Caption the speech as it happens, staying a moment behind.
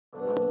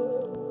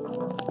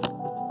It's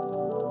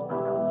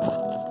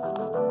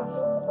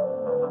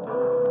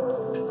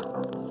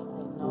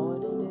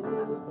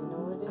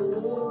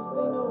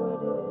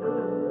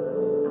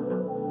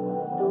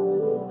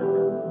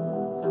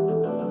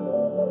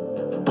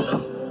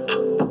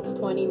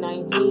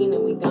 2019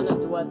 and we gonna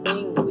do our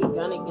thing, but we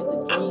gonna get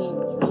the dream.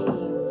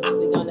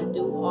 We gonna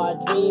do our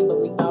dream, but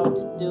we about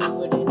to do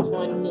it in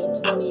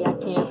 2020. I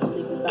can't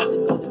believe we about to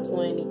go to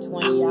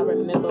 2020. I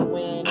remember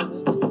when it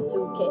was just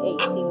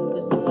 2K18, we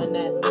was doing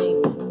that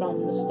thing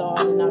from the start.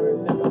 And I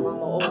remember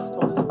Mama always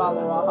told us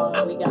follow our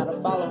heart. We gotta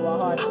follow our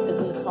heart, cause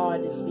it's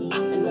hard to see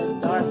in the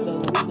dark.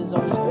 But we was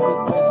always ready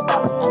from the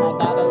start. And I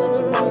gotta let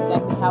you know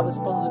exactly how it's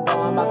supposed to go.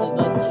 I'm about to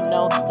let you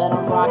know that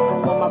I'm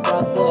rocking with my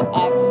brother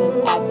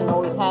Accent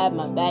always had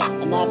my back.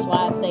 And that's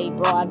why I say,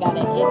 bro, I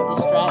gotta hit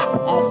this track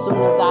as soon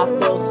as I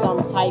feel some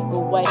type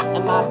of way.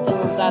 And my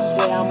feelings, I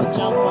swear I'ma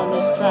jump on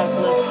this track.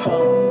 Let's go.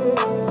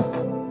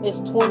 It's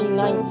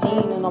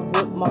 2019 and I'm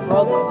with my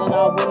brothers, and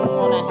I wouldn't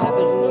wanna have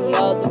it any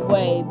other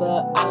way.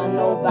 But I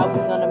know that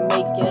we're gonna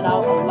make it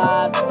out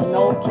alive and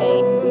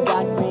okay. We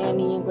got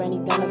Granny and Granny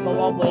gonna go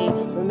our way.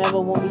 Remember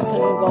when we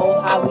couldn't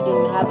go high, we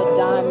didn't have a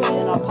dime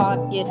in our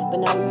pocket, but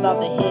now we about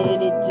to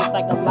hit it just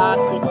like a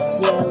locket.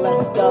 Yeah,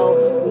 let's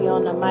go. We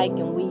on the mic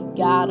and we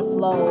gotta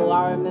flow.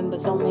 I remember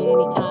so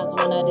many times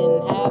when I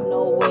didn't have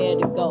nowhere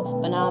to go,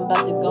 but now I'm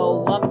about to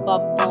go up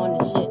on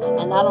the shit.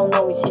 And I don't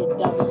always hit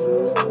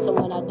W's, so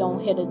when I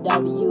don't hit a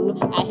W,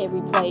 I hit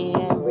replay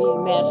and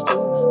rematch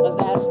too. Cause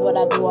that's what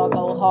I do, I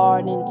go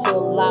hard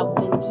until I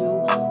win too.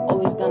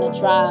 Always gonna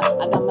try,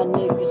 I got my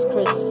niggas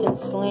Chris and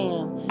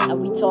Slam,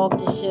 and we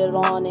talking shit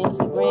on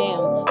Instagram.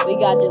 We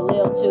got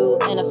Jaleel too,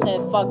 and I said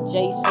fuck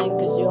Jason,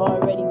 cause you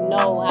already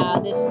know how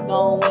this is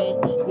going.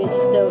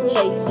 Bitches still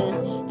chasing,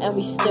 and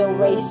we still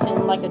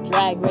racing like a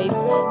drag race.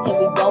 Here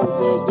we go,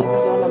 yeah, we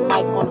on the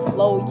mic, on the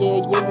flow,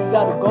 yeah, we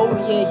gotta go,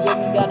 yeah,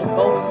 we gotta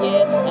go,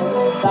 yeah. And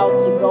we about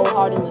to go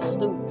hard in the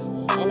stoop,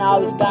 and I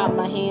always got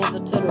my hands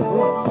up to the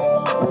roof.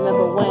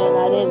 Remember when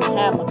I didn't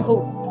have my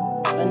coupe,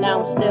 but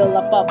now I'm still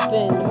up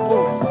in the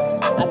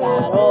booth. I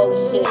got all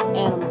the shit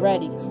and I'm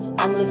ready.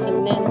 I'm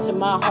listening to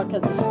my heart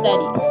cause it's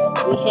steady.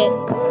 We hit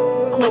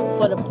click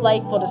for the play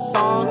for the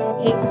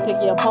song. Hit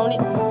pick your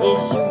opponent. Is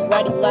you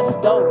ready? Let's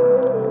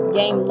go.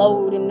 Game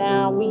loaded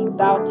now. We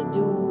about to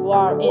do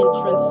our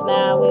entrance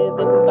now. And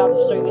then we about to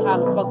show you how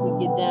the fuck we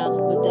get down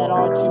with that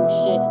R2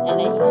 shit. And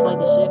then he slay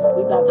the shit.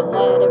 We about to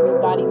let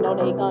everybody know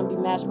they gonna be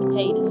mashed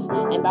potatoes.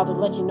 And about to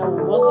let you know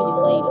we'll see you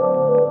later.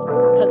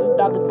 Cause we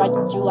about to bite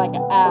you like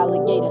an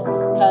alligator.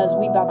 Cause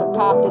we about to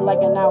pop it like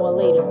an hour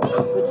later.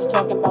 What you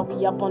talking about?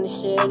 We up on the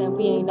shit and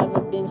we ain't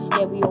never been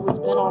scared. We always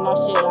been on our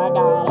shit. I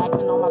got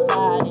Accent on my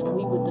side and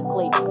we with the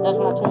clique. That's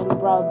my twin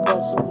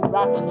brothers, so we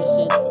rocking this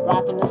shit.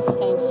 Rocking the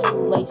same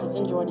shoelaces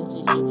and Jordans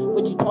and shit.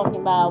 What you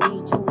talking about? We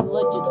too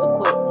legit to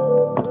quit.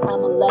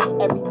 I'ma let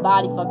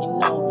everybody fucking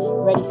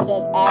know. Ready,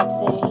 set,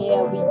 Accent,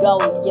 here we go.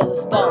 Yeah,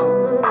 let's go.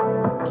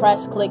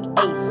 Press, click,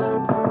 ace.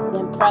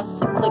 Then press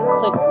and click,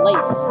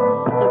 lace.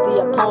 Click the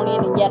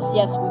opponent and yes,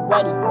 we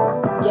ready.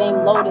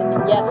 Game loading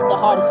and yes, the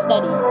heart is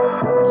steady.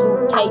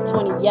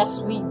 2K20, yes,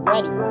 we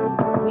ready.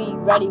 We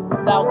ready, we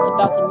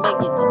about to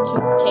make it to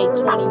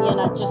 2K20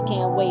 and I just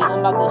can't wait. I'm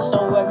about to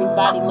show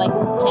everybody like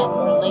who can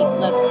relate.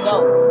 Let's go.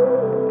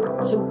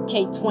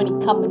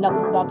 2K20 coming up,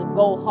 about to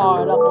go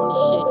hard up on the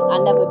shit. I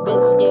never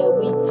been scared,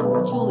 we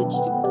too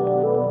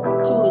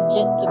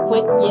legit to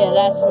quit. Yeah,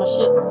 that's my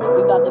shit.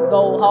 We about to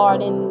go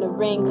hard in the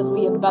ring, cause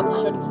we about to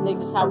show these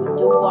niggas how we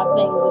do our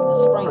thing with the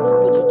spring.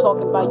 What you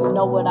talking about, you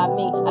know what I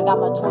mean. I got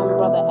my twin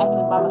brother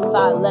Accent by my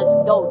side. Let's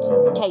go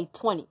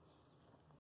 2K20.